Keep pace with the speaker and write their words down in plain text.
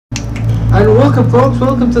And welcome, folks.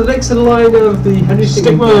 Welcome to the next in the line of the Henry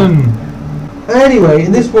Stickmin. Anyway,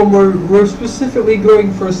 in this one, we're specifically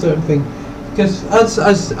going for a certain thing because,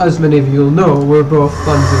 as many of you will know, we're both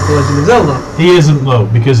fans of The Legend of Zelda. He isn't though,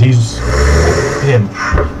 because he's him.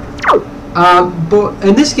 But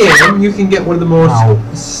in this game, you can get one of the most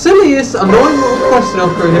silliest, annoying little quests in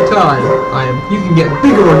Ocarina of Time. You can get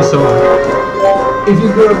Biggorons sword if you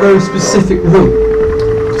go a very specific route.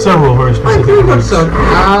 Several very specific routes.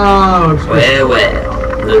 Well,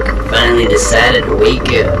 look, I finally decided to wake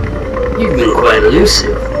up. You've been quite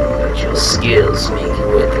elusive, but your skills make it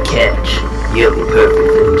worth the catch. You'll be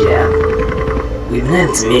perfect for the job. We've been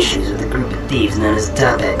having some issues with a group of thieves known as the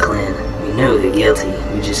Top Hat Clan. We know they're guilty,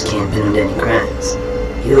 we just can't pin them to any crimes.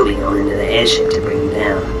 You'll be going into the airship to bring them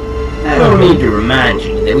down. I don't need to remind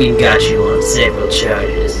you that we've got you on several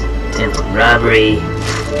charges. Attempted robbery,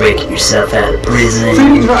 breaking yourself out of prison,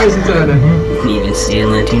 and even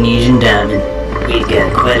stealing a Tunisian diamond. We've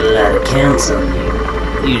got quite a lot of counts on you.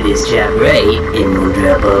 Do this job right, and we'll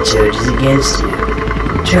drop all charges against you.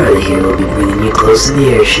 Charlie here will be bringing you close to the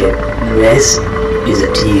airship. The rest is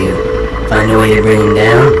up to you. Find a way to bring him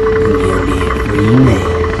down, and you'll be a free man.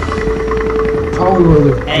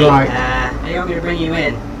 Hey, right. I want me to bring you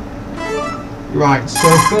in. Right, so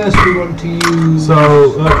first we want to use... So,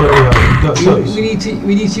 okay, yeah.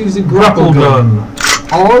 We need to use the grapple gun.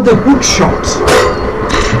 Or the hook shot.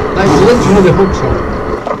 Like literally the hook shot.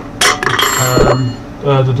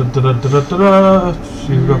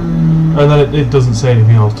 And then it doesn't say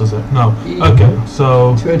anything else, does it? No. Okay,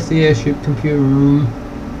 so... To enter the airship computer room.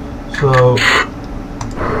 So...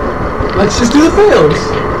 Let's just do the fields.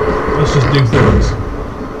 Let's just do things.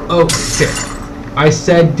 Okay. I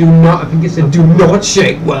said do not, I think it said do not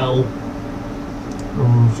shake well.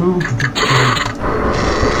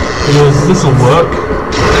 This'll work.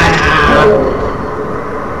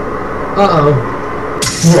 Uh-oh.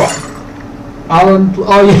 Alan,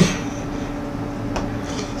 oh yeah.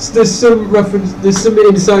 So there's some reference, there's some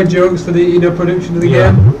inside jokes for the production of the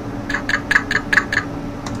game.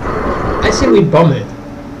 I say we bomb it.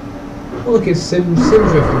 Oh look, it's Sims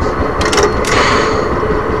reference.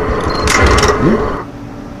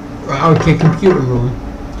 Right, okay, computer room.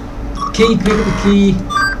 Key, pick up the key.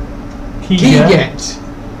 Key get.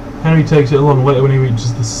 Henry takes it along later when he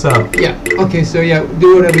reaches the cell. Yeah, okay, so yeah,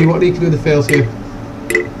 do whatever you want. You can do the fails here.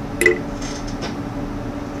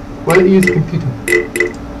 Why don't you use the computer?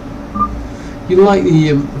 You like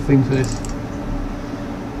the thing for this?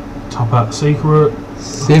 Top Hat Secret.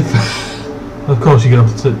 Civ. Of course you're going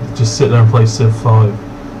to have to just sit there and play Civ 5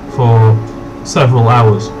 for several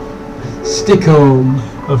hours. Stick home.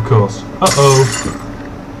 Of course. Uh-oh.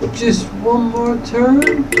 Just one more turn.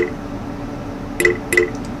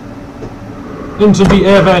 Into the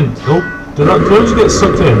air vent. Oh, did you get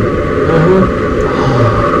sucked in?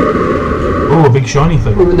 Oh, a big shiny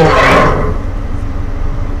thing.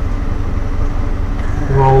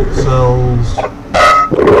 Vault cells.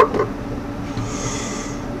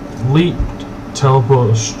 Leap.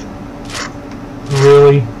 Teleport.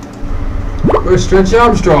 Really? We're Stretch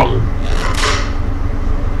Armstrong.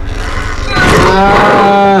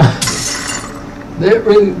 That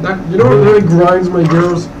really, you know what really grinds my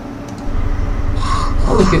gears?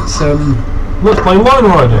 Oh look, it's let's play Line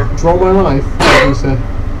Rider. Draw My Life.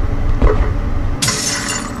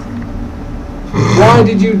 Why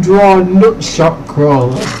did you draw Nutshot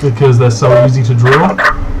Crawler? Because they're so easy to draw.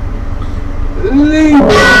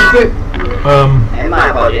 Hey, my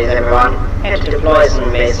apologies everyone. Had to deploy some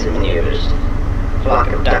evasive maneuvers.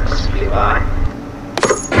 Flock of ducks flew by.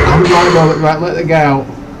 Right, let the guy out.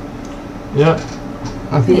 Yeah.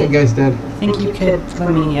 I think that guy's dead. Think you could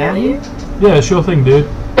let me out of here? Yeah, sure thing, dude.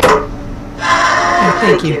 Oh,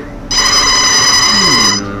 thank you.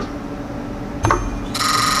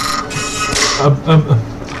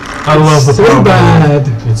 I love the so bad.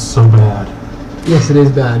 It's so bad. Yes, it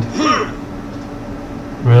is bad.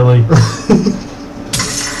 Really?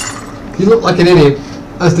 You look like an idiot,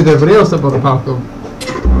 as did everybody else up on the parkour.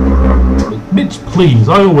 Bitch, please.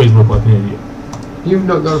 I always look like an idiot. You've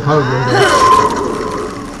not got a parkour.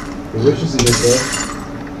 He wishes he did that.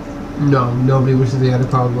 No, nobody wishes they had a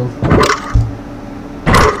power glove.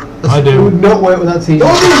 I do. It would not work with that team.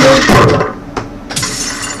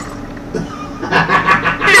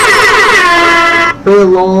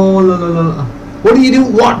 What do you do?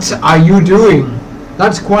 What are you doing?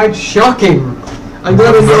 That's quite shocking. I'm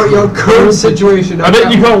glad to know your current situation. I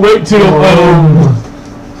bet you can't wait till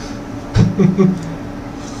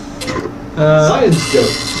science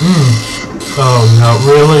joke. Oh no,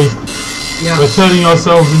 really? Yeah. We're turning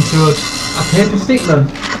ourselves into a paper stickman.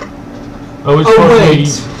 Oh, it's wait.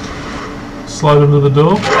 slide under the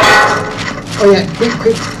door. Oh yeah,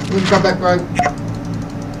 quick, grab that right.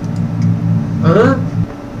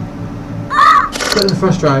 Click the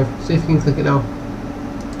first drive. See if you can click it now.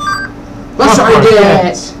 That's what I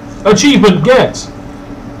did! Achievement get!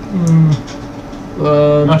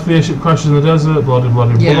 After the airship crashes in the desert, blah blah blah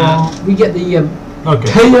blah. Yeah, we get the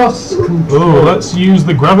okay. chaos control. Oh, let's use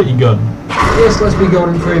the gravity gun. Yes, let's be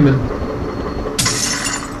Gordon Freeman.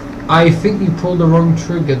 I think you pulled the wrong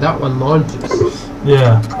trigger. That one launches.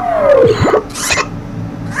 Yeah.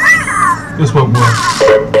 This won't work.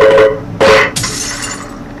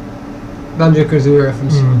 Banjo-Kazooie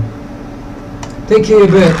reference. Take care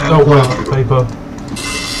of it. Oh wait, paper.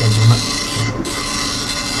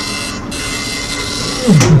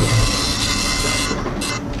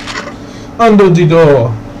 Under the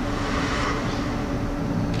door.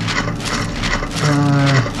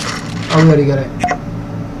 I already got it.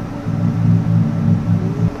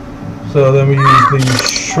 So then we use the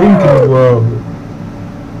shrinking globe.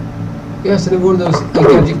 Yes, and one of those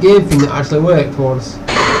gadget game thing that actually worked for us.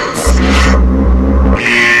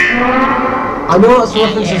 I know that's a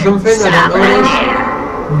reference to something, I don't know what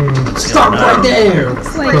it is. Stop right there!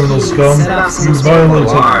 Criminal scum. You violated.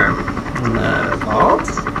 Vault?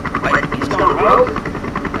 Wait, he's going rogue?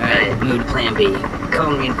 Alright, move to plan B.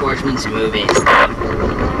 Call reinforcements and move in.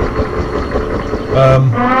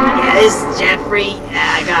 Yeah, this is Jeffrey.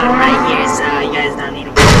 I got him right here, so you guys don't need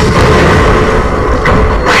to.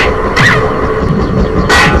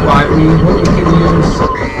 Right, what we can use.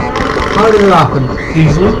 How did it happen?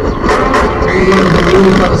 Easily.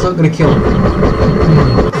 That's not going to kill him.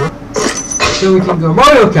 So we can go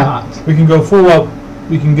Mario Kart. We can go full up.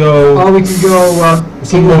 We can go. Or we can go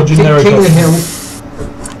some more generic. King of the Hill.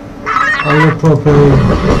 Oh, you're properly.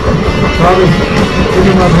 Probably. Put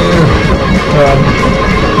him up here.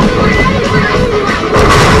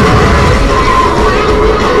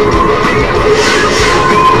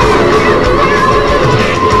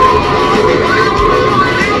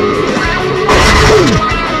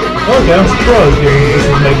 Okay, I'm surprised given this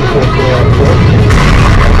was made before Fallout 4.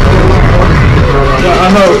 Yeah, I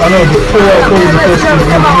know, but Fallout 4 was the first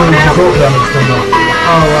one that really support damage from that.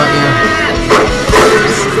 Oh, right, yeah.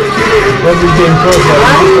 Every game first that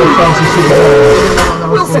was just a fancy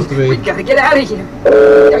superhero. Wilson, we gotta get out of here.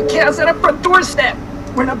 Got chaos at our front doorstep.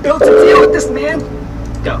 We're not built to deal with this, man.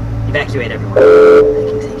 Go, evacuate everyone. I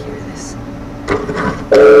can take care of this.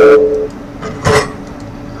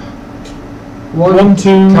 1, 2,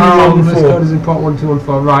 1, 4. This code is in part 1, 2, 1,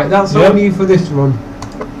 4. Right, that's all we need for this run.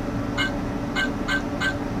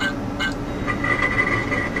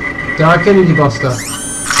 Dark Energy Buster.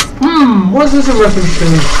 What's this a reference to?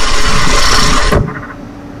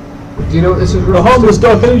 Do you know what this is a The reference harmless to?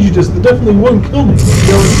 dark energy disc that definitely won't kill me. Do you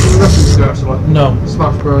know what this is a reference to, actually? No.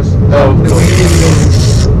 Smash Bros. Oh.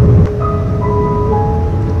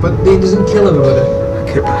 But it doesn't kill everybody.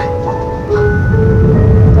 Goodbye.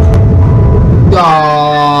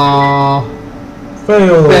 Aww.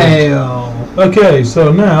 Fail. Okay,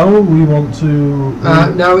 so now we want to.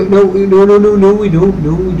 No, we don't.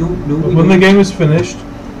 When the game is finished,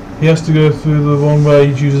 he has to go through the one where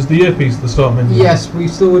he chooses the earpiece at the start menu. Yes, we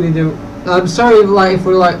still really do. I'm sorry, if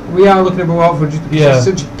we are looking at a while for just because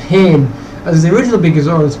it's such a pain. As the original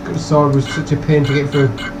Biggorons sword was such a pain to get through.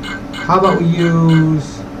 How about we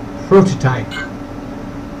use prototype?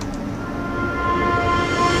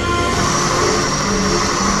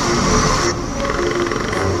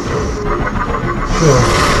 Sure.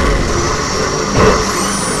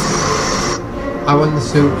 I want the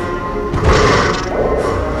suit.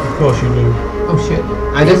 Of course you do. Oh shit.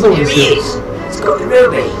 I definitely want the There he suit. is. Let's go to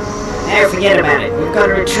Ruby. Never forget about it. We've got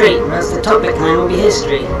to retreat, or else the topic line will be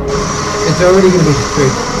history. It's already going to be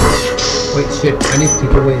history. Wait, shit. I need to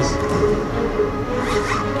take a whiz.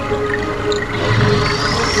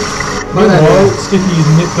 Meanwhile, Sticky's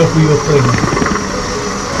nicked up with your thing.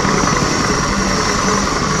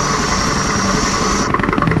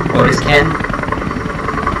 Orders, Ken.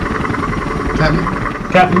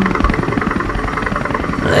 Captain.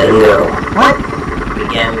 Let him go. What? We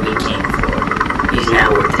got what we came for. He's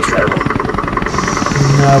now worth the trouble.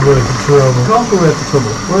 Now we're in trouble. Of course we're at the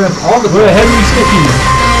trouble. We're at all the We're Henry Sticky.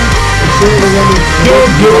 Good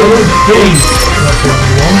thing. That's what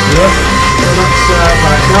we want. Yep. So that's right.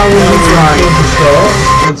 Now we're Right. to start.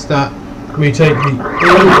 Let's start. We take the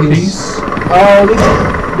piece. Oh,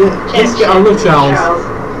 Let's get our little Charles.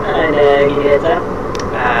 And give you a heads up.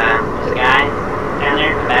 There's a guy down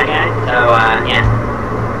there, a bad guy. So, yeah.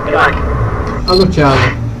 Good luck. I love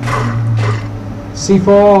Charlie.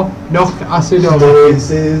 C4, knock acid over. This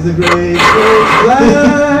is the great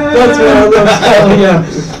flag. That's what I love Charlie, yeah.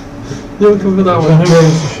 You'll come for that one.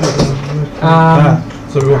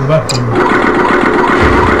 So we want the vacuum.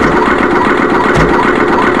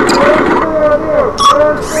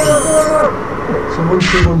 So 1,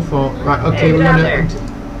 2, 1, 4. Right, okay, we're gonna.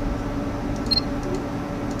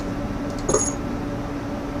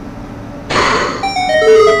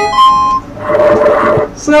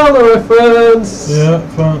 Solo reference! Yeah,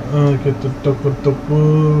 fine.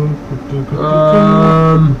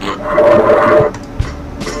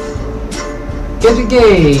 Gadget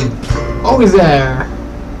game! Always there!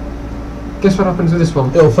 Guess what happens with this one?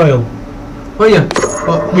 It'll fail. Oh yeah.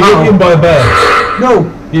 We get eaten by a bear. No!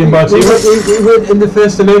 Eaten by a we T-Rex? went in the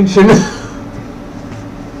first dimension.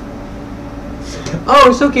 Oh,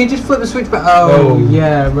 it's okay, just flip the switch back. Oh,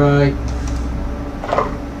 yeah, right.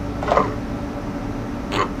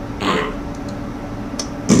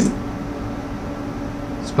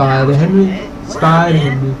 Spider Henry, Spider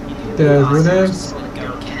Henry, does whatever.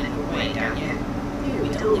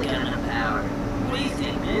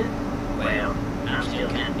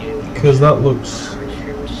 Because that looks...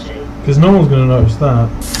 Because no one's going to notice that.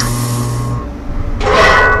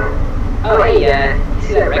 Oh, hey,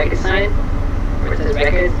 see that record sign? Where it says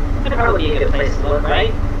records? That'd probably be a good place to look,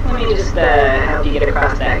 right? Let me just, help you get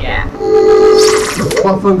across that gap.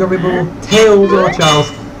 What fun, Gummy Bubble? Tails or Charles?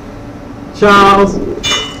 Charles!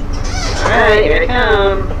 Alright, here it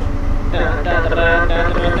comes.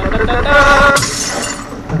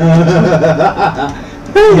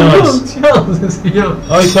 Nice. Charles is here.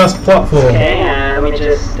 ICAST platform. Okay, let me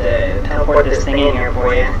just, teleport this thing in here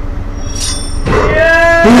for you.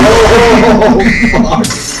 Oh, fuck.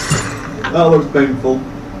 That looks painful.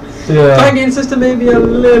 Yeah. Tagging system may be a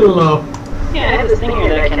little low. Yeah, I have this thing here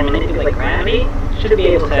that can manipulate gravity. Should be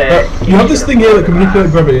able to... You have this thing here that can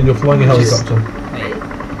manipulate gravity and you're flying a helicopter. Wait.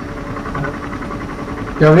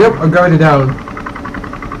 Gravity up or gravity down?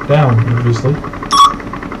 Down, obviously.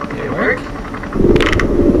 Did it work?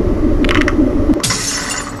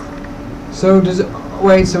 So does it...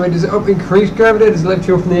 Wait, so does it up increase gravity or does it lift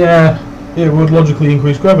you up in the air? It would logically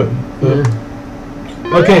increase gravity. Yeah.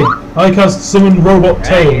 Okay, ICAST summon robot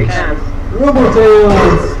Right, here it tails. comes. Robot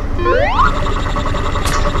tails!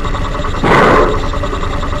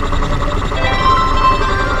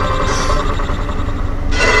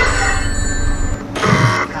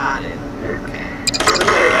 Got it. Okay.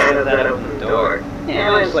 How does that open the door? Yeah,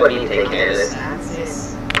 well, just let me take care of this.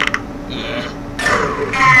 Yeah.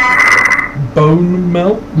 Bone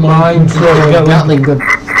melt? Mind control Gatling gun.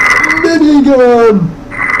 Minigun!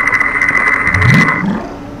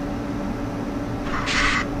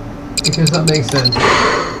 Because that makes sense.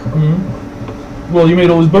 Well, you made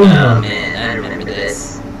all his bones Oh now. man, I remember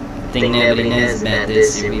this. Think nobody knows about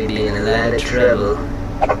this, or we'd be in a lot of trouble.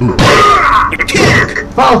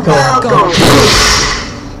 Falco!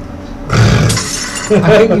 I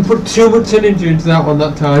think you put too much energy into that one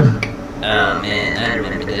that time. Oh man, I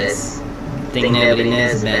remember this. Think nobody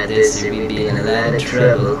knows about this, or we'd be in a lot of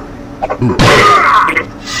trouble.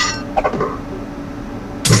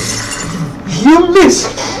 You missed!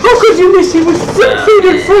 How could you miss? He was 6 feet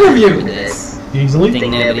in front of you! Easily.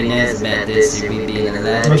 Think nobody knows about this, or we'd be in a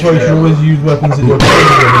lot of That's why you should trouble. always use weapons that you're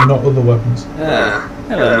capable of and not other weapons. Oh,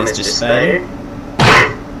 hello, Mr. Spider.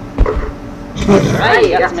 Right,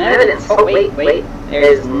 you got some evidence. Oh, wait. There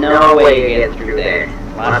is no way you're getting through there.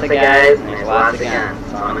 Lots of guys, and there's lots of guns,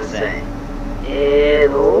 that's all I'm gonna say.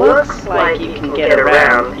 It looks like you can get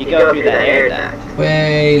around. You go through that air duct.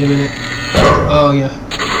 Wait a minute. Oh, yeah.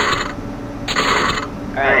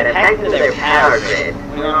 Alright, I've hacked into their power grid.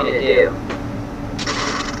 What do you want me to do?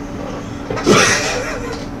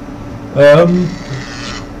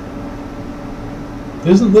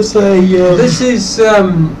 Isn't this a This is,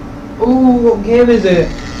 ooh, what game is it?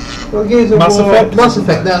 What game is it? Mass Effect? Mass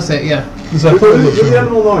Effect, that's it, yeah. Is that Give the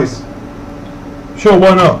animal noise. Sure,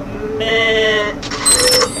 why not?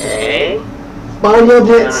 Okay. Find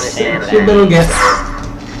objects, understand see what that. they'll get.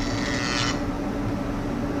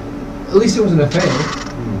 At least it wasn't a fail.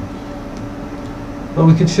 Well,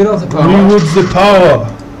 we could shut off the power. Rewards the power.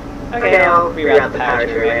 Okay, I'll reroute the power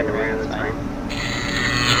to a random room, that's fine.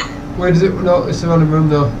 Where does it? No, it's around the room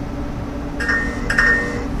though.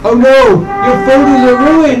 Oh no! Your photos are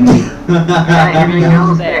ruined! Alright, everything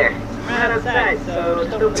else there. Right outside, so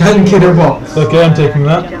just open 10 kiddo box. Okay, I'm taking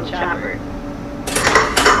that. Jump chopper.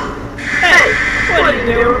 Hey! What are you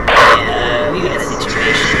doing? Yeah, we got a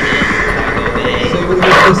situation in Cargo Bay. So we're going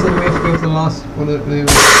to this and we have to go to the last one of the...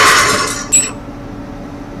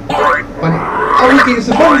 Oh, look, it's a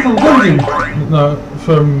bomb from Dungeon! No,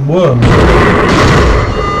 from Worms. Oh,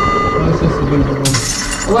 it's just a Dungeon one.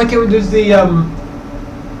 I like it when there's the,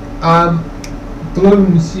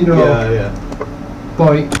 Balloons, you know. Yeah.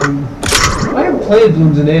 Boy, I haven't played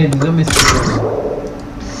Balloons in ages. I miss it.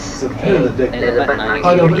 It's a pain in the dick. I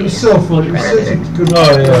know, but it was so fun. It was such a good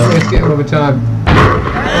way to get over time.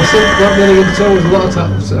 I think that many into so was a lot of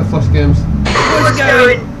times Flash games. What's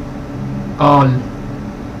going? On.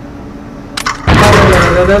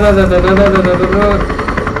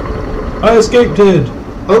 I escaped it.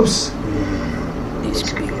 Oops. Needs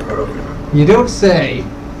to be a problem. You don't say. You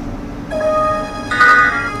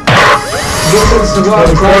don't think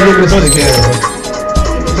survive climbing this again.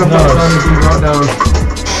 Down.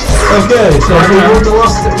 Okay, so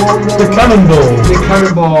the cannonball. The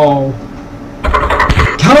cannonball.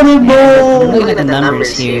 Cannonball! Look at the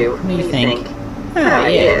numbers here. What do you think? Ah,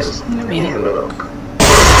 yes. Let me have a look.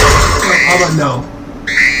 How about no?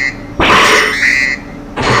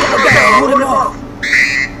 Hold him off.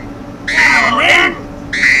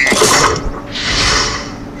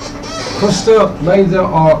 Crust up, laser,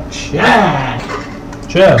 or chair.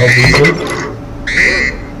 Chair, obviously.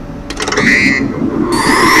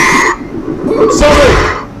 Sorry!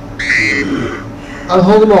 I'll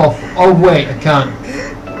hold him off. Oh wait, I can't.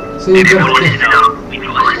 So you got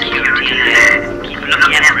to...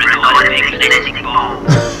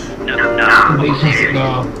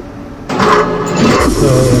 So,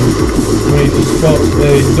 we need to spot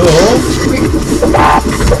a door.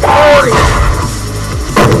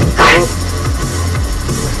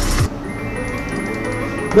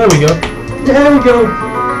 There we go. There we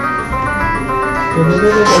go.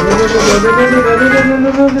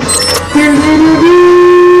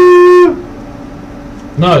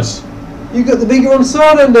 Nice. You got the Biggorons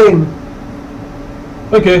sword ending.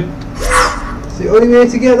 Okay, It's the only way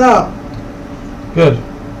to get that. good.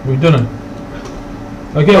 We've done it.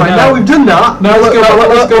 Okay, Right, now we've done that. Now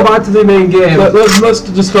Let's go back to the main game. let's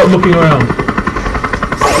just start looking around.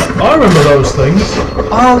 I remember those things.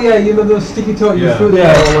 Oh yeah, you know those sticky toes you threw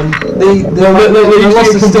Yeah. They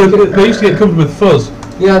lost the stick. They used to get covered with fuzz.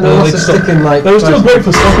 Yeah, they lost the stop- stick in like. They were still great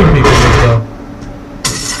for stopping people with though.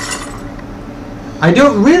 I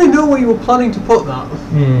don't really know where you were planning to put that.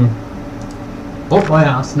 Oh my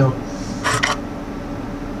ass, no.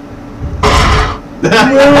 Nah,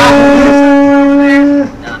 man.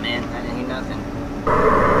 I didn't hear nothing.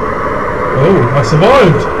 Oh, I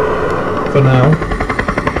survived. For now.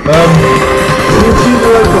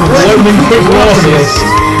 Lightning quick losses.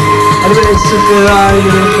 Animated super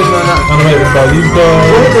Animated by these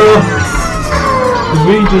guys. Did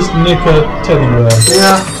we just nick a teddy bear?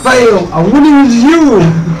 Yeah, fail! I'm winning with you!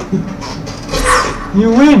 You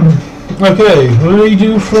win! Okay, what do we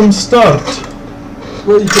do from start?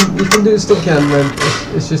 Well, you can do stick can then.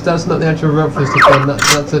 It's just that's not the actual route for stick can.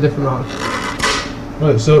 That's a different route.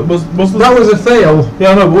 Right, so was the... That was a fail.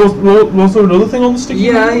 Yeah, no, was there another thing on the stick?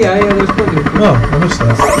 Yeah, there's plenty. No, I missed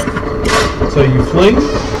that. So you fling,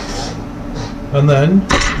 and then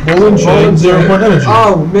ball and chain, 0 point energy.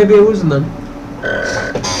 Oh, maybe it wasn't then.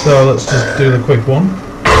 So let's just do the quick one.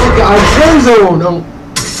 Okay, I'm friend zone. Oh,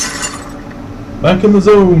 Back in the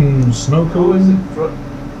zone, snow cone.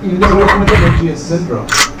 you never Energy syndrome.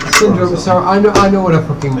 syndrome. Sorry, I know what I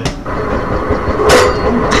fucking meant.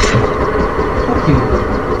 Fuck you.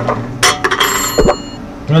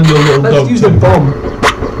 And your little Let's dog use too. a bomb.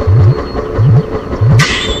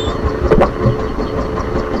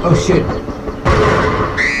 Oh shit.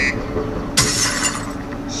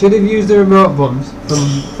 Should have used the remote bombs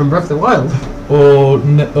from Breath of the Wild. Or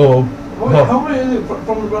How many is it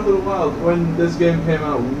from the Breath of the Wild when this game came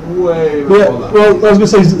out way yeah, before that? well, I was going to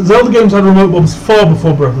say, Zelda games had remote bombs far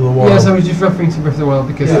before Breath of the Wild. Yes, I was just referring to Breath of the Wild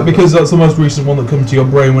because Because that's the most recent one that comes to your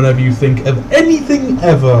brain whenever you think of anything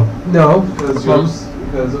ever. no Because bombs.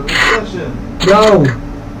 of obsession. No.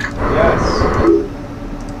 Yes.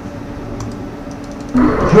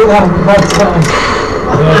 You're having a bad time.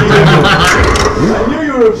 I knew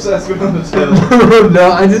you were obsessed with Undertale.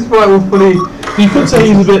 No, I just thought it was funny. You could say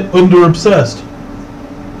he's a bit under-obsessed.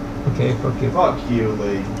 Okay, fuck you. Fuck you,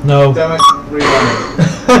 Lee. No. Damn it, rewind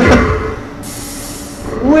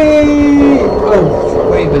Wait! Oh,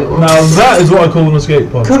 wait a minute. Now that is what I call an escape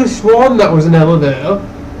pod. Could have sworn that was an elevator.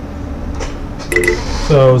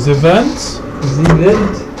 So, the events. The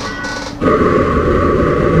event.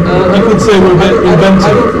 You could say we're a bit I don't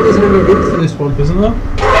inventive, think there's another route for this one. isn't there?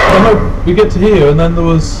 Oh no, we get to here and then there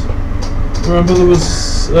was... Remember there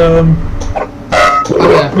was... Oh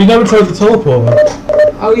yeah. we never tried the teleporter,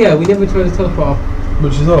 Oh yeah, we never tried to teleport.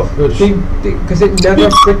 which is off. Which Because it never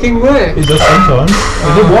freaking worked. it does sometimes.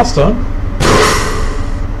 It did last time.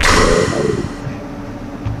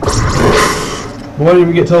 Why did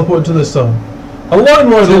we get teleported to this time? A line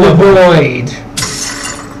rider To the level. void.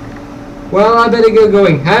 Well, I better get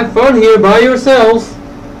going. Have fun here by yourself.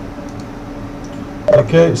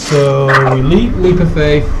 Okay, so we leap. Leap of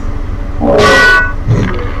faith.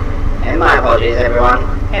 And my apologies, everyone.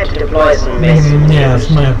 Had to deploy some basic Yes,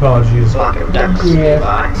 my apologies. flock of ducks Yeah.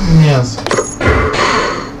 nearby. Yes.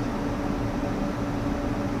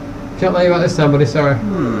 Can't lie about this time, buddy. Sorry.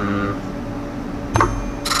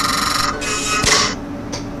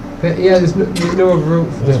 But yeah, there's no other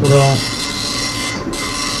route for this one. Well,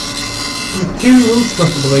 There's 2 routes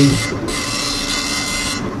left, I believe.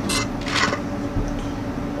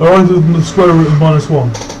 other than the square root of -1.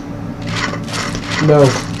 No.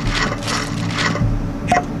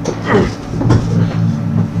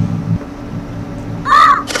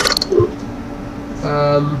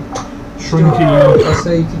 Shrinky. I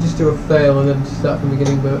say you could just do a fail and then start from the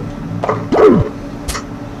beginning, but.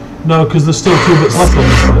 No, because there's still 2 bits left on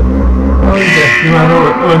this bit. Oh, yeah. You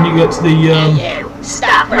know, when you get to the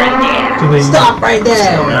Stop right there. to the Stop right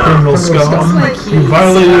there! criminal skull, you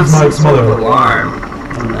violated my mother. Alarm.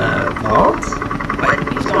 In the vault? What?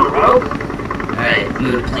 He's going rogue? Alright,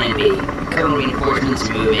 move to plan B. Cover reinforcements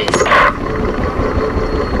and move in.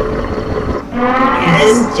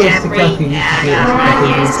 Yes, Jeffrey. Just the Yes, copy.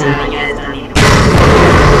 yes, I need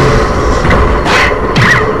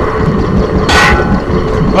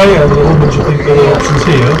Oh yeah, there's a whole bunch of options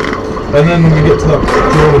here, and then when we get to that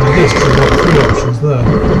drawer with the disc, there's like 3 options there.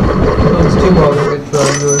 Oh, there's 2 more that we've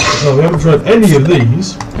tried. Oh, we haven't tried any of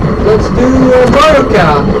these. Let's do Mario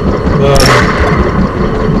Kart!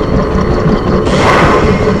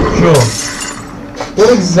 Sure. What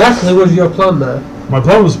exactly was your plan there? My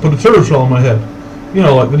plan was to put a turret shell on my head. You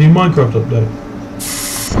know, like the new Minecraft update.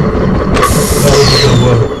 That wasn't going to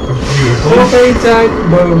work. Okay, tank,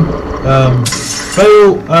 boom.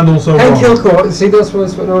 Fail and also And wrong. kill court. See, that's what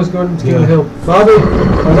I was going to King Yeah. Hill. Bobby,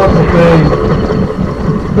 I'm not Poppin.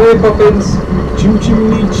 Hey, Poppins. Chim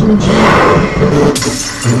chimney, chim chim.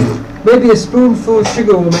 Maybe a spoonful of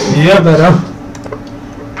sugar will make you Yep. feel better.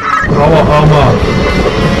 Our armor.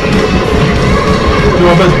 Do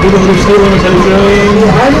our best Brotherhood of Steel imitation.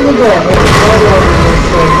 Yeah, I never got it.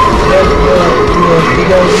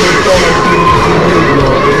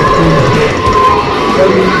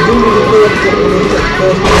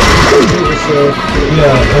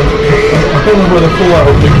 Yeah, I don't know where the fallout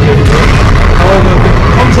of Big is. However, the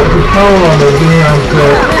concept of power armor has been around for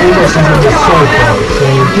almost as long as sci-fi, so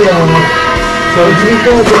Yeah. so To be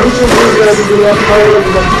fair, the original thing that we have power up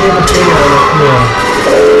is like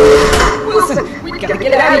yeah. Wilson, we gotta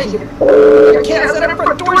get out of here. Your cat's at our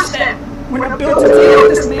front doorstep. We're not built to deal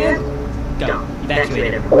with this, man. Go.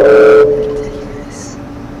 Evacuate everyone.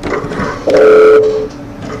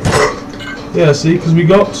 Yeah, see, because we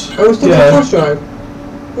got I was still on flash drive.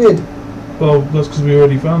 Weird. well, that's because we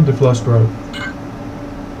already found the flash drive.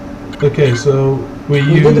 Okay, so we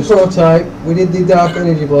We did the used prototype, we did the dark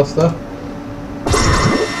energy blaster.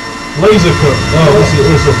 laser cut. Oh,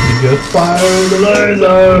 this will be good. Fire the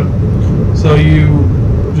laser! So you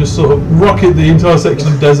just sort of rocket the entire section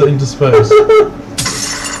of desert into space.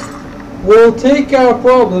 We'll take our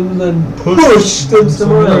problems and push them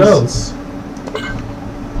somewhere else.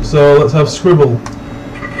 So let's have Scribble.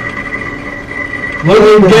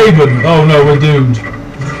 Logan Gaben. Oh no, we're doomed.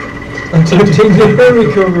 Attempting to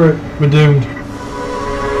recover it. We're doomed.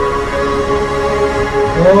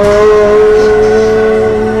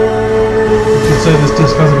 You could say this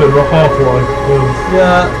disc has a bit of a half-life.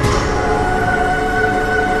 Yeah.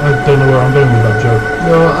 I don't know where I'm going with that joke.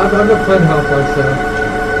 No, I've not played Half-Life, so.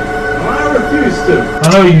 I refuse to. I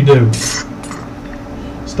know you do.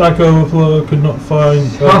 Stack Overflow could not find.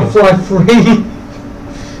 Okay. Half-Life 3.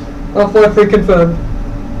 Half-Life 3 confirmed.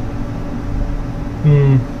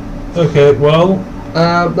 Okay, well,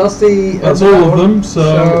 That's the. that's all of them,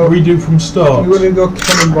 so redo from start. We want to go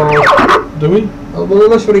cannonball. Do we? Well,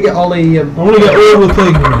 unless you want to get Ollie. I want to get all the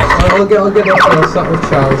things. I'll get that first. I'll start with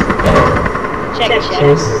Charles. Check.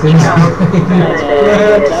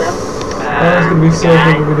 That's going to be so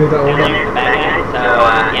good when we do that all night. So,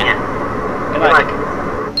 yeah. Good luck.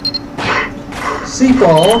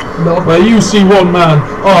 C4, no. Where you see one man,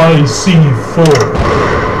 I see 4.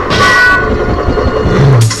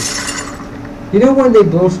 You know when they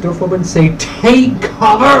blow stuff up and say, take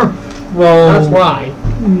cover? Well, That's why.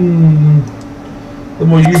 The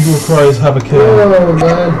more usual cry is have a kill. Oh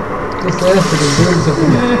man, this acid is doing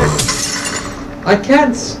something. I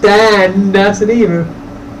can't stand acid either.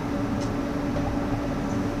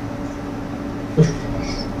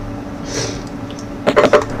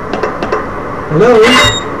 Hello?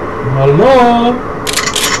 Hello?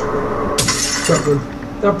 Shotgun.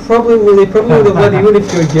 They probably would have let you in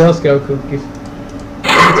if you're a Girl Scout cookie.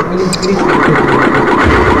 We need to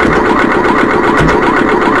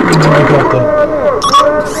I got that.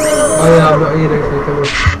 Oh yeah, I'm not here next week, am I?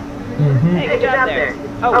 Hey, good job there.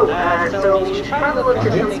 So you should probably look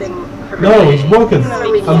for something for No, he's working.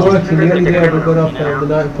 I'm working. The only day I've got off the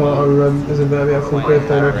night part or is a baby out from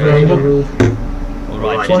birthday and I've got ruled.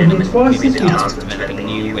 Alright, Twice gentlemen, this week. we've been tasked with developing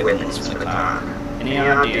new weapons for the car. Any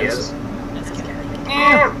ideas? Let's get it.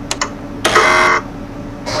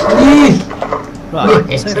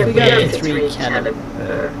 Right, so if we go to 3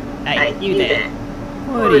 caliber... Hey, you there.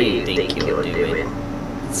 What do you think you're doing?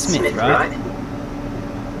 Smith, right?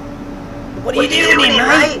 What are you doing here,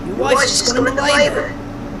 mate? Your wife's just gone into labour.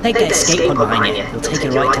 Take that escape pod behind you. He'll take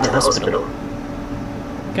you right to the hospital.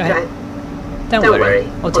 Go ahead. Don't worry.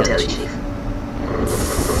 I'll tell the chief.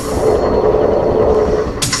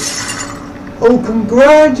 Oh,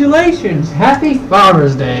 congratulations! Happy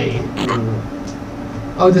Father's Day!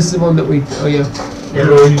 Oh, this is the one that we... Oh, yeah. Yeah,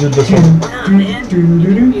 we already did this one.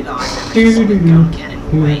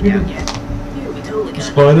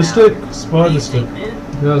 Spider stick? Spider stick.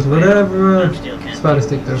 Does whatever spider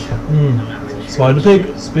stick does. Spider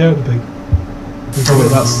pig? Spider pig. Oh,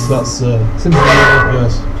 that's Simpsons.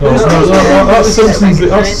 yes.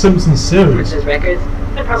 That's Simpsons series.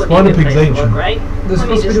 Spider Pig's ancient. They're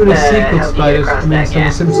supposed to be doing a sequel to Spiders, I mean, so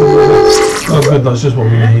the Simpsons movie. Oh good, that's just what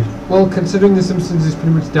we need. Well, considering the Simpsons is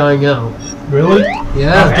pretty much dying out. Really?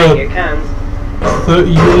 Yeah. After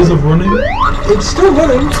 30 years of running? It's still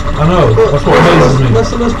running. I know, But that's what amazes me.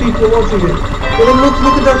 less and less people are watching it. Well, then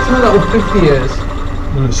look at that show that was 50 years.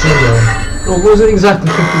 And it's still going. Well, it wasn't exactly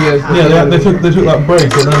 50 years. Yeah, they took that break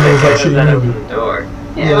and then there was that shitty movie.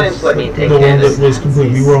 Yes. The one that was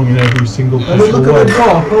completely wrong in every single And then possible look at the way.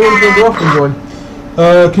 draw. How long has the draw been going?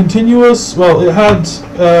 Continuous, well it had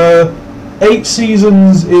 8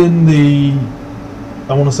 seasons in the,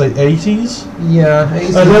 I want to say 80s. Yeah,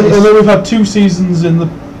 And then we've had 2 seasons in the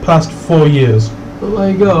past 4 years. Well, there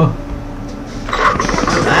you go.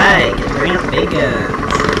 Alright, bring up Biggorons.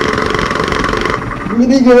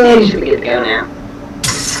 Minigun! Yeah, you should be good to go now.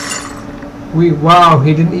 Wow,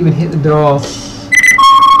 he didn't even hit the door.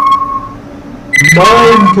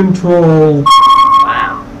 Mind control!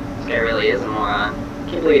 Wow, this guy really is a moron.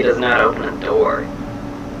 Can't believe he does not open a door.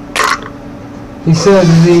 He said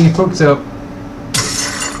he fucks up.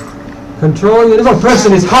 Controlling the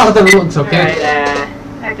person is harder than it looks, okay? Alright,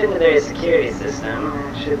 hacked into their security system.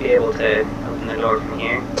 Should be able to open the door from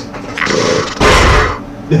here.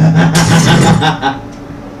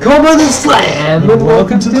 Come on and slam! And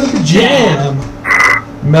welcome to the jam!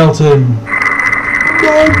 Melt him.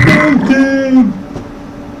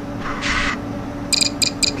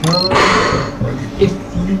 If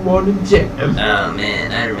you want to jam. Oh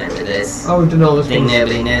man, I remember this. Oh, we've done all this Think one.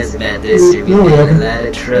 nobody knows about this. You're No, we in a haven't. lot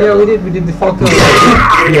of trouble. Yeah, we did the fuck up.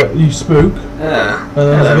 Yeah, you spook. Oh,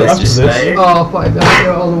 Hello, hello, Mr. Mr. Spider. Spider. Oh, fuck, I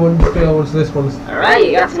got all the ones, this one's. Alright,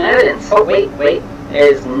 you got some evidence. Oh, wait.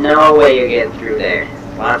 There's no way you're getting through there.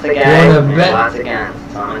 Lots of guys Wanna and bet? lots of guns.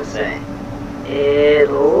 That's all I'm gonna say. It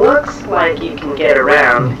looks like you can get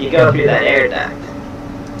around if you go through that air duct.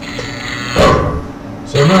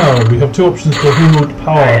 So now we have 2 options for who would Alright,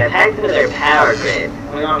 power. I've hacked into their power grid.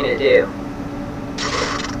 What do you want me to do?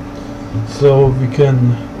 So we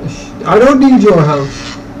can. I don't need your help.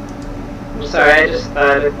 I'm sorry, I just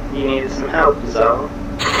thought you needed some help, so.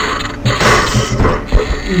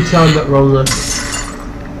 You timed that wrong then.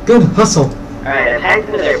 Good hustle. Alright, I've hacked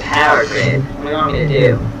into their power grid. What do you want me to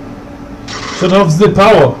do? Shut off the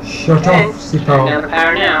power. Shut Okay, off the turn power. down the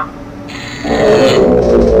power now.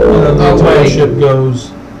 And then the entire ship goes.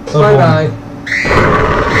 Bye bye.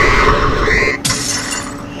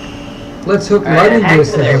 Let's hook Alright, right I've into hacked this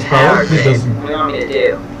into their thing's power power. It grid. doesn't. What do you want me to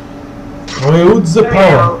do? Where's the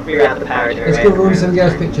power? I'll reroute the power to Let's go ruin some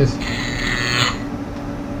guys' pictures.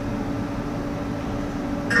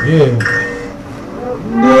 Yeah.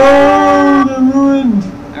 No, they're ruined.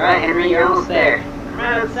 Alright, Henry, you're almost there. I'm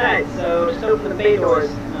right outside, so just open the bay doors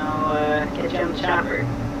and I'll get you on the chopper.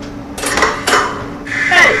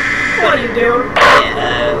 Hey! What are you doing?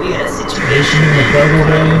 Yeah, we got a situation in the cargo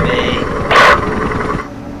bay.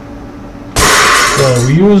 So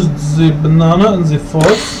we used the banana and the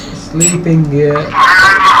force. Sleeping gear.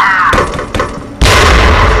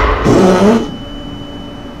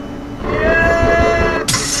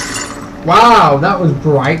 Wow, that was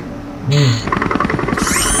bright.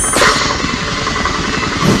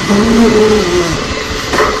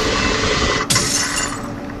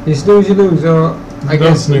 You snooze, you lose, or I Don't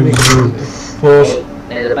guess snooze, you you force. Hey,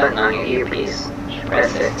 there's a button on your earpiece. You should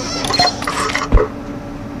press it.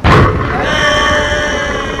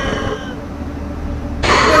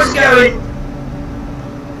 What's going?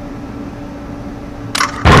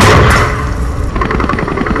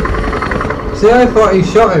 See, I thought he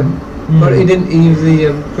shot him, but he didn't use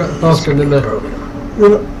the fast gun, didn't he?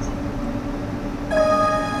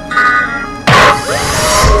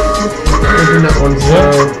 That one,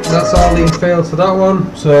 so that's all he failed for that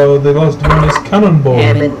one. So they've lost one is cannonball.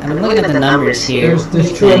 Yeah, but I'm looking at the numbers here.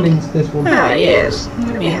 There's two endings to this one. Ah, yes.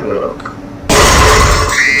 Let me have a look.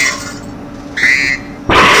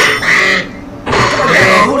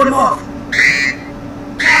 Hold him off!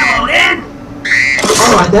 Come on then!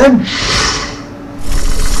 Alright then.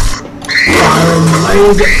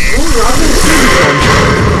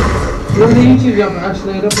 You know the YouTube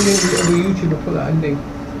actually, I don't think the YouTube will put that ending.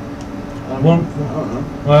 One.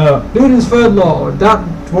 Newton's third law. That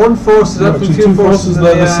one force is actually two forces.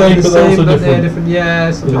 They're the same, but they're also different. They're different.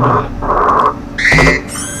 Yeah, something like that.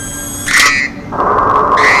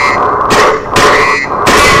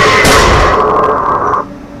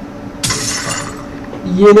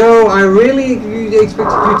 You know, I really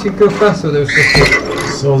expected you to go faster with those stuff.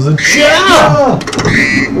 So the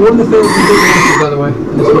One of the things we did by the way.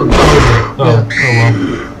 This one. Oh well.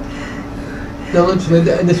 No, literally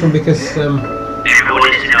this one because Everyone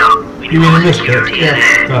is know. You mean in this bit? yeah.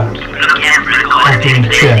 Ah. Look out for the cause I'm of being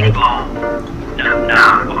anything chaired. No,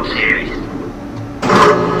 I'm serious.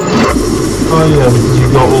 Oh yeah, because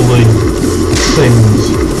you've got all the things.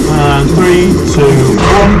 And 3, 2,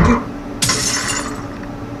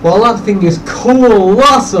 1. Well, that thing is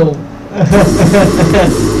colossal.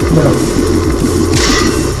 No.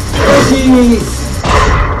 Okay.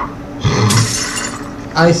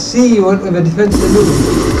 I see you went with a defensive move.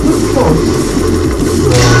 Of course.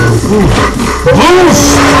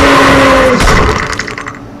 Boost!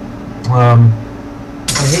 I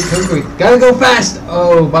hate concrete. Gotta go fast!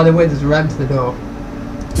 Oh, by the way, there's a ramp to the door.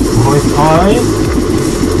 Right eye.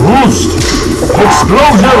 Boost!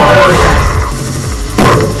 Explosion!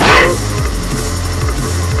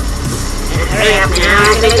 Hurry up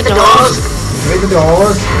now, activate the doors. Activate the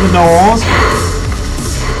doors. The doors.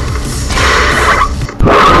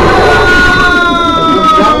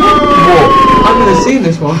 Whoa. I've never seen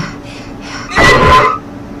this one.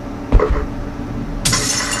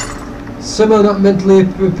 Some are not mentally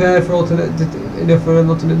prepared for alternate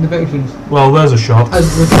interventions. Well, there's a shot. As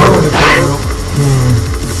recorded.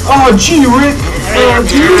 Oh, gee, Rick! Oh,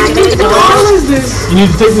 geez, what the hell is this? You need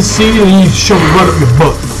to take the seed and you need to shove it right up your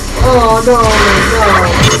butt. Oh, no.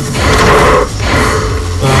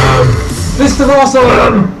 Fist of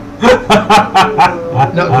awesome!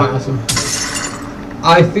 Not quite awesome.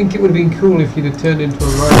 I think it would have been cool if you'd have turned into a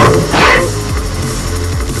rhino.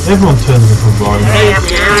 Everyone turns into a rhino. Hurry up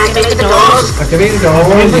now, activate the doors. Activate the doors.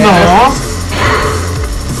 Where's the doors?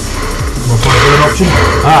 What's my third option?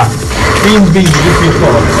 Ah, beans, good for your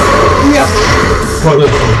thoughts. Yep. Quite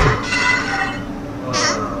literally.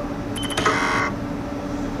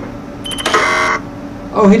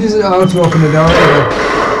 Oh, he doesn't know how to open the door either.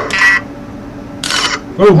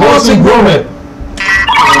 Oh, Watson Gromit!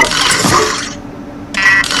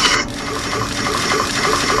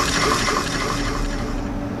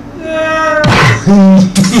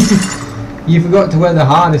 You forgot to wear the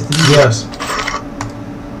harness, didn't you? Yes.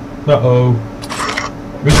 Uh-oh.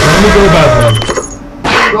 Which can go badly?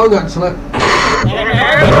 Wrong, actually.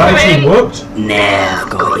 That actually worked. Now,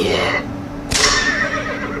 got ya.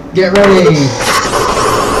 Get ready.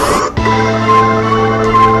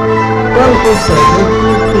 Well, for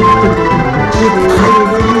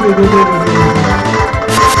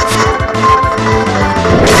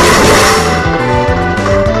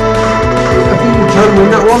I think you can win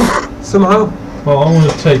that one, somehow. Well, I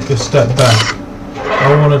want to take a step back.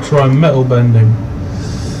 I want to try metal bending.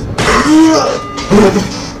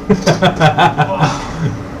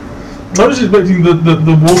 I was expecting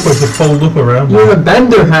the walkway to fold up around me. You're a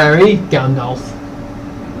bender, Harry. Gandalf.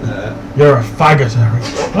 You're a faggot, Harry.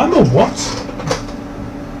 I'm a what?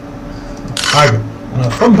 A faggot. And a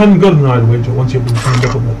thump and gun either way once you've been trained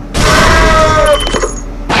up a bit.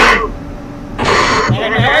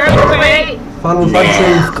 Final Fantasy.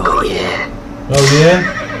 Got ya. Oh yeah?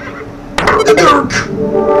 You're not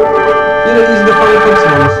using the Final Fantasy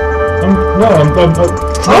ones. No, I'm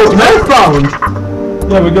Oh, Earthbound!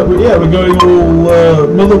 yeah, we're going all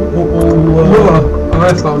mother.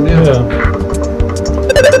 Earthbound, yeah.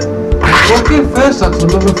 What came first,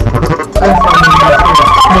 actually? Earthbound.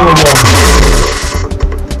 Another one.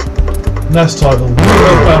 NES title.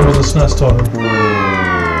 Earthbound was a SNES title.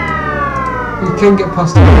 You can get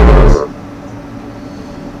past the others.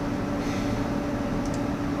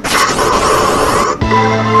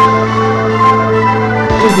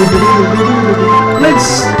 Blitz!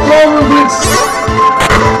 Forward Blitz!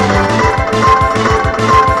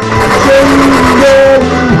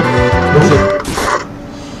 That's it.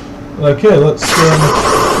 Okay, let's jerk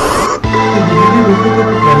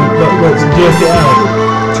it out.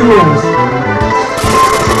 Tools.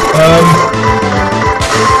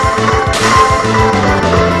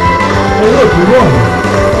 Oh look, we won.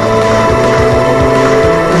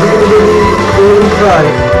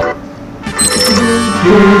 Right.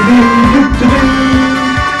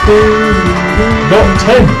 Got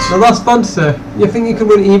tent. The last fantasy. You think you can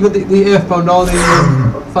win either the Earthbound or the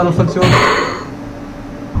Final Fantasy 1?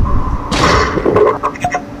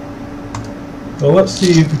 Well, let's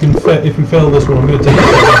see if we can if we fail this one. I'm going to take it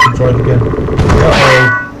back and try it again.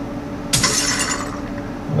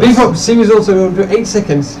 Beef up, see results in 8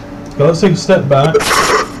 seconds. Okay, let's take a step back.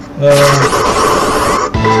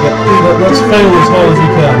 Let's fail as hard as we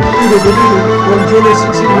can. Well, do you want to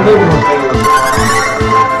succeed with everyone?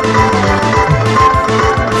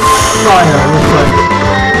 Fire, reflect.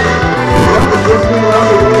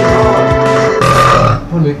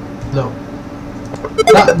 No.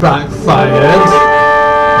 That backfired.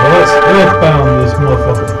 Well, let's earthbound this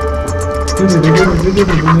motherfucker.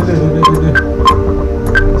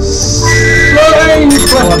 Slime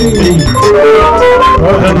flashy!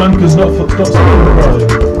 Right hand man, because stop crying.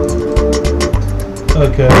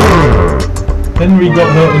 Okay. Henry got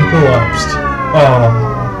hurt and collapsed. Ah.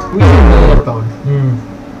 We should have earthbound.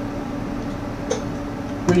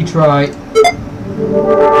 Retry. I'm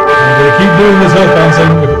going to keep doing this earthbound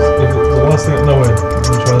thing if it's the last thing. No way. I'm going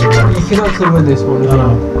to try it again. You can actually win this one. I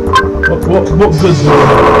know. What good's doing it?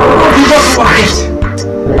 You got it!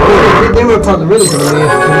 They were apparently really good on the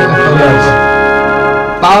Yes.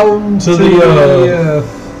 Bound to the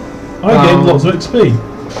I gained lots of XP.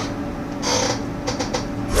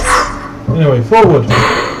 Anyway, forward.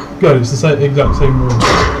 Good, it's the exact same rule.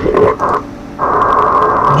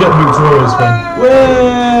 Jet boots are always fun.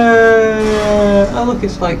 Oh look,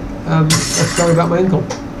 it's like a story about my uncle.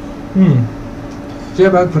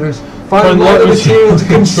 Jet boots. Find light material to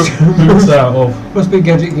construct boots out of. Must be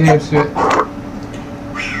gadget games to it.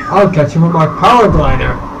 I'll catch him with my power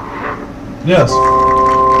glider. Yes.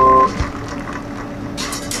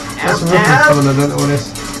 That's a reference someone I don't know what it is.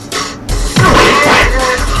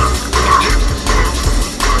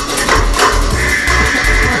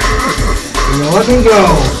 Now let me go.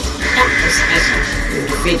 Listen, you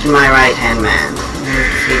defeated my right-hand man. You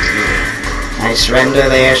defeated me. I surrender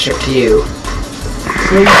the airship to you.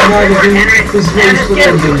 So you can either do this race with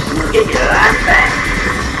engine. Get your life back.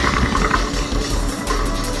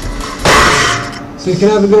 So you can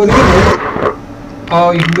either go the middle,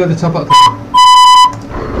 or you can go the top up.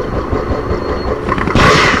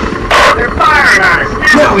 They're firing on us.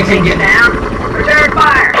 Now we can get down. Return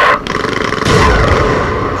fire.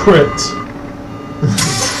 Crit.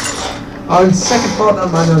 On second thought,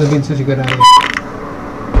 that might not have been such a good idea.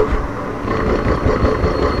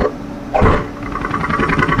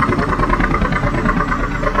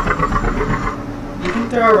 You think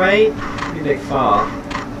they're alright? Pretty big fall.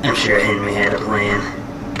 I'm sure Henry had a plan.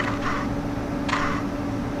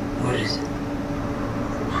 What is it?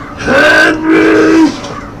 Henry!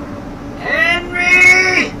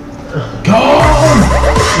 Henry! Gone!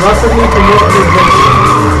 Rapidly promote the adventure.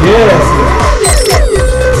 Yes!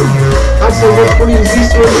 Actually, what's funny is these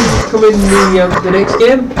two engines come in the next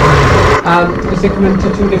game, because they come into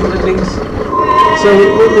 2 different endings. So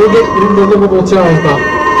we'll get the livable Charles back.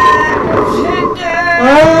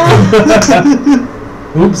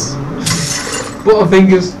 Oops.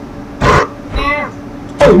 Butterfingers.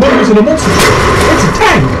 Oh, we're using a monster truck. It's a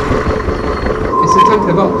tank! It's a tank in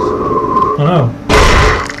a box. I know.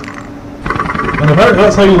 And apparently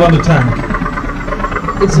that's how you land a tank.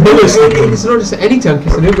 It's not just any tank,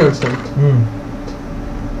 it's a Biggorons tank.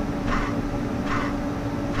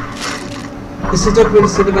 This is documented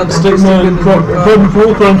cinema. Stickmin, problem for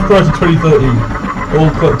all crimes prior to 2013.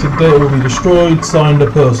 All collected data will be destroyed, signed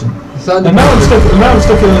a person. And now I'm stuck in the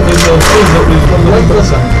thing that was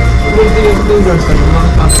on the Biggorons tank.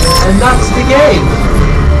 And that's the game!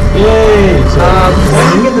 Yay! We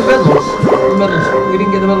didn't get the medals. We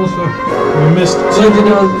didn't get the medals for. We missed.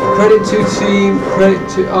 Credit to team. Credit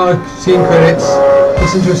to our team credits.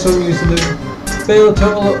 Listen to a song using the fail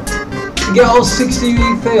total. To get all 60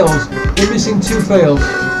 fails, we're missing 2 fails.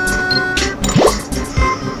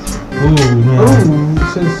 Ooh, no.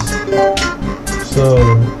 So.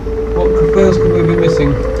 What fails could we be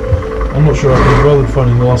missing? I'm not sure. I can well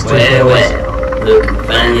finding the last 2 fails. Well, look,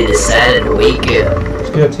 finally decided to wake up.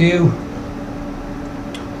 Skip. To you.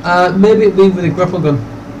 Maybe it'd be with a grapple gun.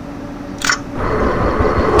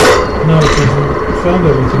 No, because we found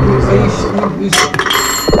everything with that.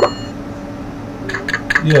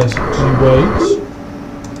 Yes, you wait.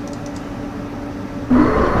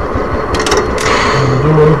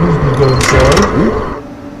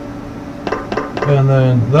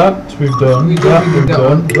 we've done. That we've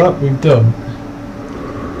done. That we've done.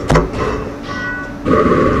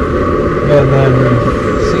 And then we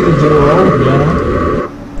see the duo. Yeah.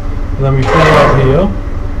 And then we fall out here.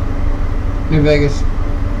 New Vegas.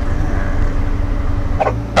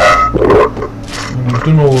 And we've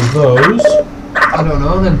done all of those. I don't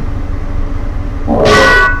know then.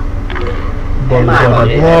 Blah blah blah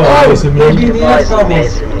blah.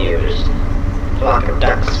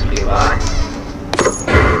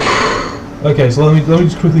 Okay, so let me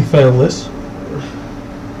just quickly fail this.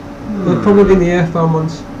 They've probably been the airfound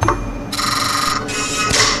ones.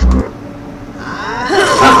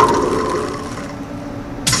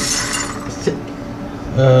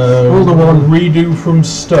 Hold on. Redo from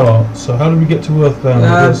start. So how do we get to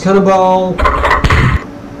Earthbound? Cannonball.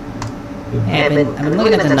 Hey, I've been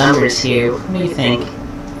looking at the numbers here. What do you think?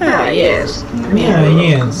 Ah, yes. Yeah,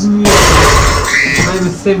 yes. I'm a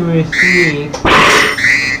similar thing.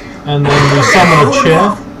 And then we summon a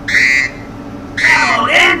chair.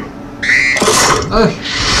 Oh,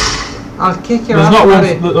 I'll kick your There's ass. not one. I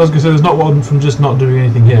was gonna say there's not one from just not doing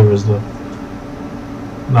anything here, is there?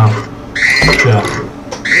 No. Chair.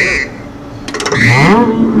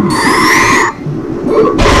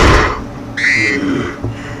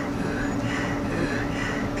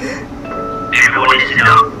 Everyone listen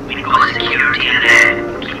up. We've got security in there.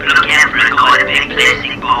 Keep looking out for a guy in a big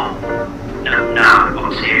plastic ball. No,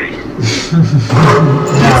 I'm serious.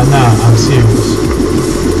 No, I'm serious.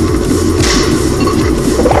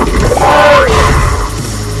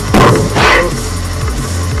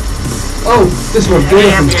 Oh, this one's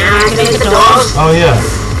different. Oh yeah.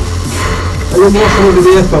 I want more someone to the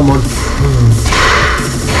airfound one.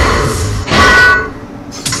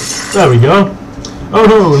 There we go. Oh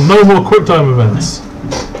no more quick time events.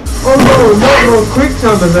 Oh no, not more quick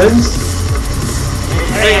time events.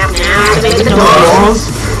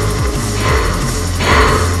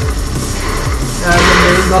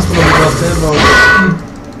 That's what I'm about to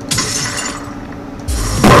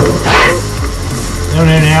No,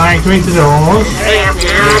 activate the doors.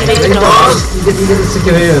 You get sick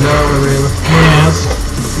of here now, really. Yes.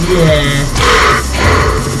 Yeah.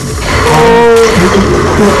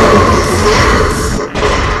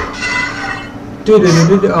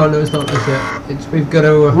 Oh no, it's not this yet. We've got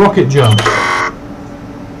to rocket jump.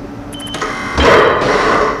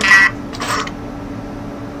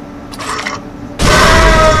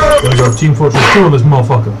 There we go, Team Fortress 2 on this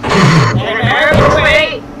motherfucker.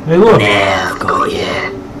 Hey look! Now, got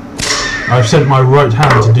you. I've sent my right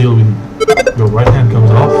hand to deal with you. Your right hand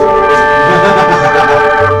comes off.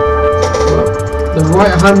 The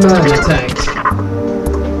right hand man attacked.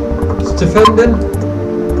 It's defending.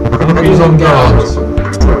 I think he's on guard.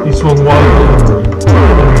 He swung wildly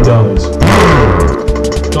and he dies.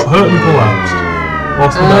 Got hurt and collapsed.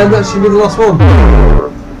 Lost the and that should be the last one.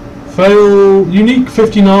 Fail unique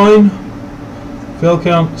 59. Fail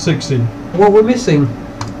count 60. What we're missing?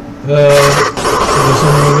 Is there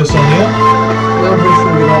something with this on here? No, I'm pretty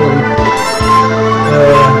sure we got all of them.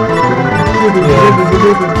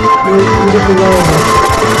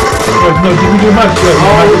 Wait, no, did we do match? Wait,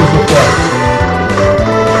 match was the flash.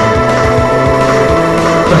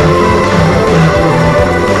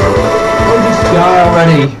 Oh, just die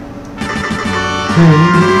already.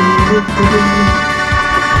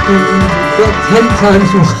 Got 10 times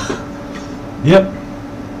more. Yep.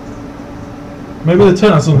 Maybe the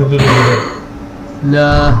 10 has something to do with it.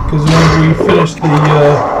 Nah. Because when we finished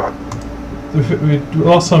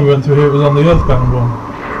last time we went through here, it was on the Earthbound one.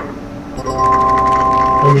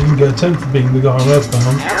 And we didn't get a 10 for being the guy on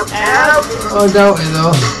Earthbound. I doubt it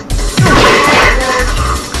though.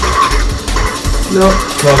 No.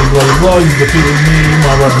 Bloody bloody blah, you defeated me,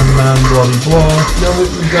 my right hand man, bloody blah. No,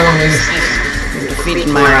 we've got all these. You're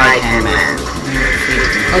defeating my right hand man.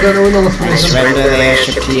 I don't know when the last one I is. surrender the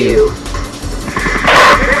airship to you.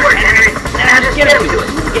 Now just get into it.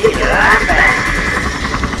 Get your life back.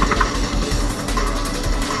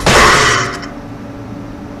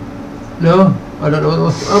 No, I don't know what the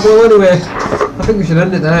last one. Oh, well, anyway, I think we should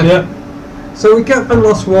end it there. Yeah. So we can't find the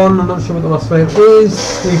last one. I'm not sure what the last fail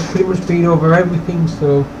is. We've pretty much been over everything,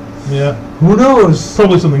 so Yeah. who knows?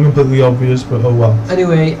 Probably something completely obvious, but oh well.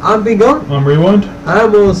 Anyway, I'm Biggorons, I'm Rewind.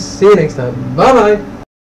 and we'll see you next time. Bye bye.